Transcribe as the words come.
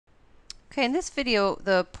Okay, in this video,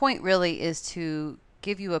 the point really is to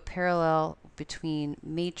give you a parallel between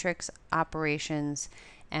matrix operations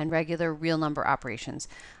and regular real number operations.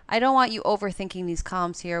 I don't want you overthinking these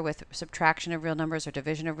columns here with subtraction of real numbers or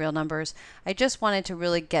division of real numbers. I just wanted to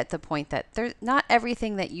really get the point that not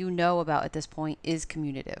everything that you know about at this point is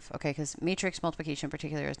commutative, okay? Because matrix multiplication in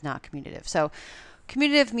particular is not commutative. So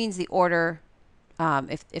commutative means the order.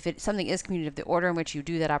 If something is commutative, the order in which you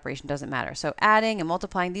do that operation doesn't matter. So adding and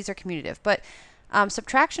multiplying, these are commutative. But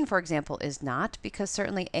subtraction, for example, is not, because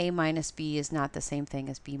certainly a minus b is not the same thing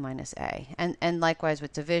as b minus a. And likewise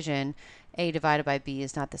with division, a divided by b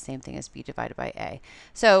is not the same thing as b divided by a.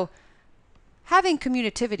 So having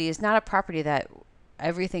commutativity is not a property that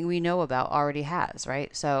everything we know about already has,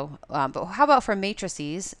 right? So, but how about for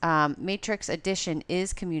matrices? Matrix addition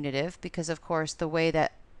is commutative because, of course, the way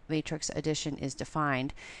that matrix addition is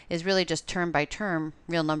defined is really just term by term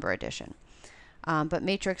real number addition. But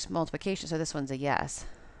matrix multiplication, so this one's a yes.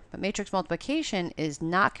 But matrix multiplication is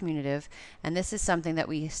not commutative, and this is something that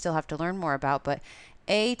we still have to learn more about, but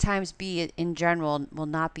a times b in general will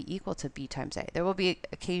not be equal to b times a. There will be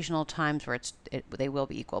occasional times where they will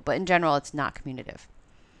be equal, but in general it's not commutative.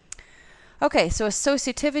 Okay, so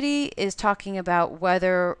associativity is talking about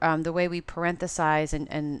whether the way we parenthesize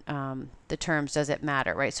and the terms, does it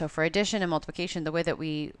matter, right? So for addition and multiplication, the way that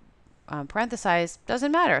we parenthesize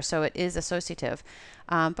doesn't matter, so it is associative.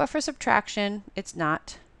 But for subtraction, it's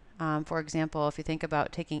not. For example, if you think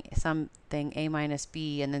about taking something a minus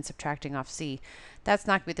b and then subtracting off c, that's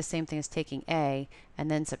not going to be the same thing as taking a and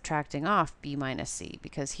then subtracting off b minus c,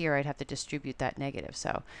 because here I'd have to distribute that negative.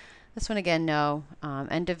 So this one again, no.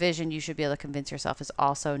 And division, you should be able to convince yourself, is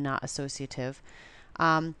also not associative.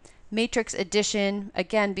 Matrix addition,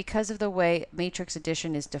 again, because of the way matrix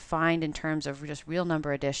addition is defined in terms of just real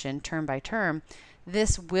number addition, term by term,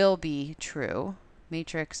 this will be true.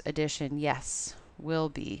 Matrix addition, yes, will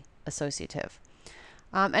be associative.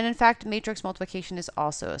 And in fact, matrix multiplication is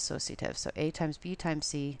also associative. So a times b times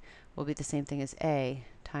c will be the same thing as a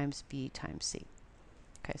times b times c.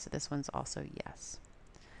 Okay, so this one's also yes.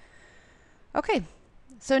 Okay,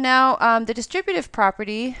 so now the distributive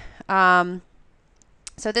property,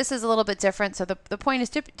 so this is a little bit different. So the point is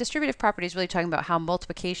distributive property is really talking about how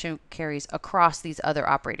multiplication carries across these other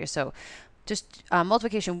operators. So just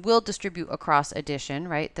multiplication will distribute across addition,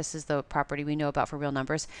 right? This is the property we know about for real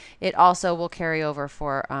numbers. It also will carry over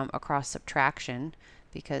for across subtraction,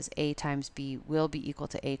 because a times b will be equal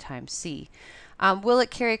to a times c. Will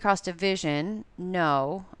it carry across division?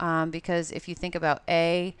 No, because if you think about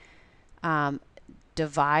a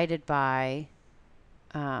divided by,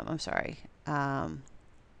 I'm sorry, 1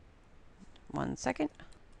 second.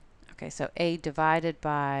 Okay, so a divided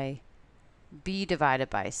by b divided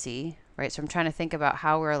by c, right? So I'm trying to think about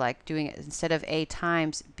how we're like doing it. Instead of a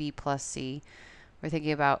times b plus c, we're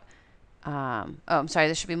thinking about, oh, I'm sorry,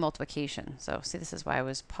 this should be multiplication. So see, this is why I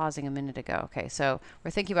was pausing a minute ago. Okay, so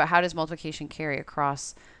we're thinking about how does multiplication carry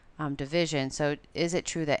across division. So is it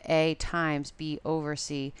true that a times b over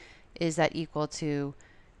c, is that equal to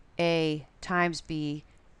a times b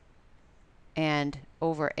and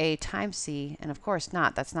over a times c? And of course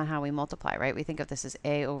not. That's not how we multiply, right? We think of this as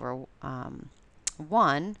a over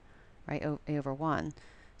 1, right? A over 1.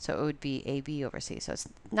 So it would be ab over c. So it's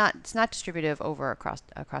not distributive over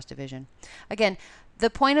across division. Again, the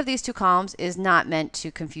point of these two columns is not meant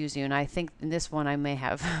to confuse you, and I think in this one I may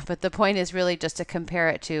have, but the point is really just to compare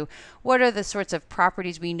it to what are the sorts of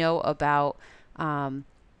properties we know about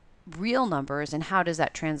real numbers, and how does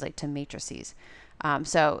that translate to matrices.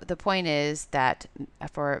 So the point is that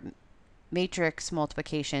for matrix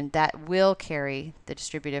multiplication, that will carry the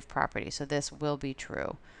distributive property. So this will be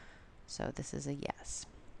true. So this is a yes.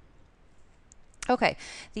 Okay,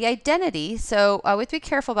 the identity. So we have to be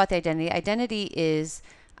careful about the identity. Identity is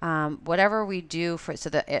whatever we do for, so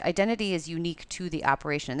the identity is unique to the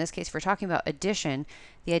operation. In this case, if we're talking about addition,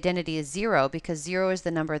 the identity is 0, because 0 is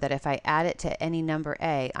the number that if I add it to any number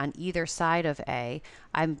a on either side of a,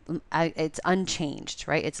 it's unchanged,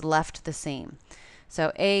 right? It's left the same.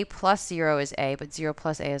 So a plus 0 is a, but 0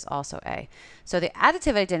 plus a is also a. So the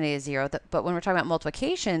additive identity is 0, but when we're talking about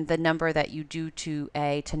multiplication, the number that you do to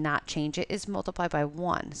a to not change it is multiplied by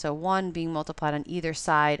 1. So 1 being multiplied on either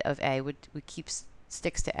side of a would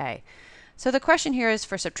sticks to a. So the question here is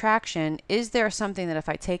for subtraction, is there something that if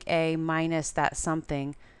I take a minus that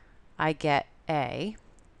something, I get a?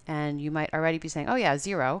 And you might already be saying, oh yeah,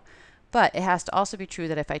 0. But it has to also be true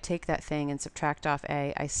that if I take that thing and subtract off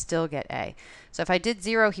a, I still get a. So if I did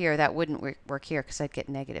 0 here, that wouldn't work here, because I'd get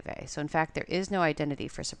negative a. So in fact, there is no identity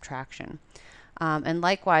for subtraction. And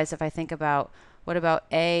likewise, if I think about What about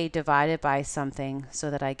A divided by something so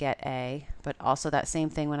that I get A, but also that same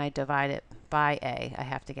thing when I divide it by A, I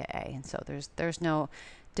have to get A. And so there's no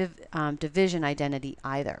division identity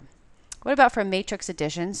either. What about for matrix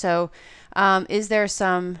addition? So is there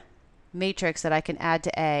some matrix that I can add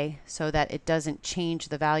to A so that it doesn't change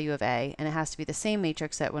the value of A, and it has to be the same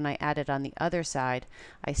matrix that when I add it on the other side,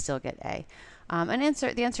 I still get A?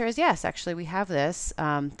 The answer is yes. Actually, we have this.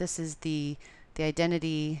 This is the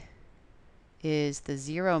identity is the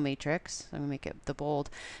 0 matrix. I'm going to make it the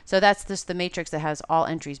bold. So that's just the matrix that has all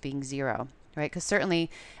entries being 0, right? Because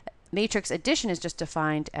certainly matrix addition is just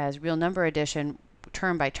defined as real number addition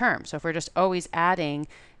term by term. So if we're just always adding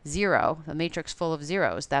 0, a matrix full of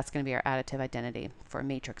zeros, that's going to be our additive identity for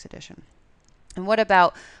matrix addition. And what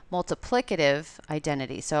about multiplicative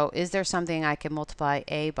identity? So is there something I can multiply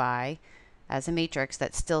A by as a matrix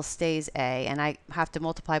that still stays A, and I have to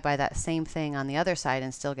multiply by that same thing on the other side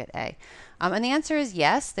and still get A? And the answer is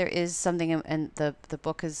yes, there is something, and the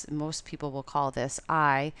book is, most people will call this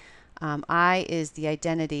I. I is the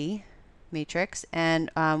identity matrix, and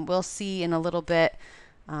we'll see in a little bit.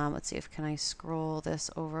 Let's see if can I scroll this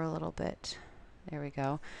over a little bit. There we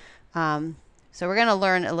go. So we're going to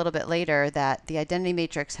learn a little bit later that the identity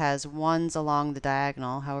matrix has ones along the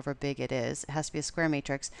diagonal, however big it is. It has to be a square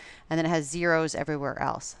matrix, and then it has zeros everywhere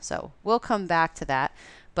else. So we'll come back to that.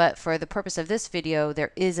 But for the purpose of this video,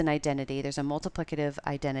 there is an identity. There's a multiplicative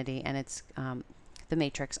identity, and it's the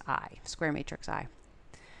matrix I, square matrix I.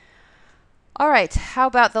 All right, how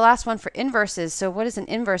about the last one for inverses? So what is an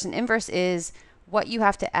inverse? An inverse is what you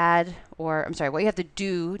have to add, or I'm sorry, what you have to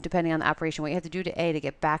do, depending on the operation, what you have to do to A to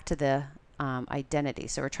get back to the identity.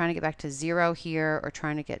 So we're trying to get back to 0 here, or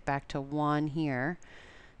trying to get back to 1 here.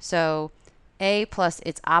 So A plus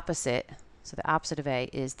its opposite, so the opposite of A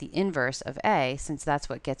is the inverse of A, since that's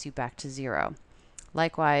what gets you back to 0.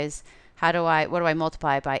 Likewise, what do I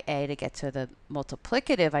multiply by A to get to the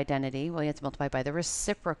multiplicative identity? Well, you have to multiply by the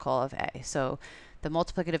reciprocal of A. So the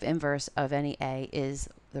multiplicative inverse of any A is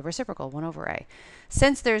the reciprocal, 1 over A.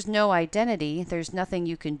 Since there's no identity, there's nothing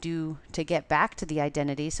you can do to get back to the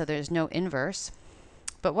identity, so there's no inverse.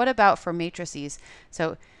 But what about for matrices?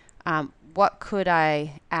 So what could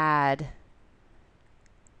I add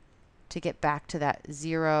to get back to that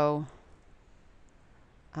 0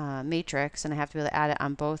 matrix? And I have to be able to add it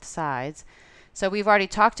on both sides. So we've already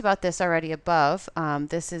talked about this already above.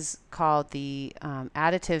 This is called the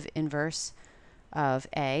additive inverse of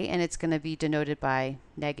A, and it's going to be denoted by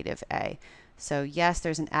negative A. So yes,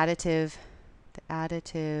 there's an additive. The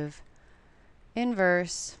additive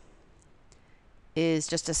inverse is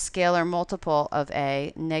just a scalar multiple of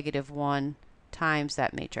A, -1 times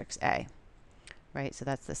that matrix A, right? So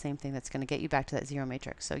that's the same thing that's going to get you back to that 0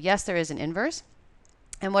 matrix. So yes, there is an inverse.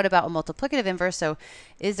 And what about a multiplicative inverse? So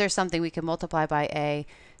is there something we can multiply by A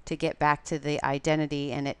to get back to the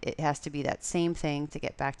identity, and it has to be that same thing to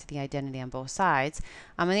get back to the identity on both sides?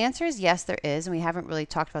 And the answer is yes, there is, and we haven't really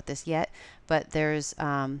talked about this yet, but there's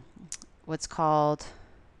what's called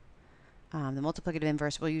the multiplicative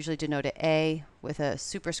inverse. Will usually denote A with a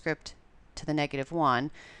superscript to the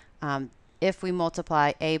 -1. If we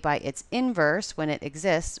multiply A by its inverse when it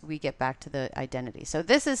exists, we get back to the identity. So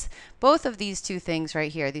this is both of these two things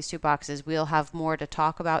right here, these two boxes. We'll have more to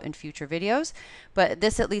talk about in future videos, but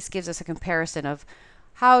this at least gives us a comparison of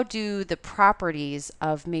how do the properties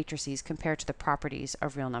of matrices compare to the properties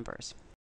of real numbers.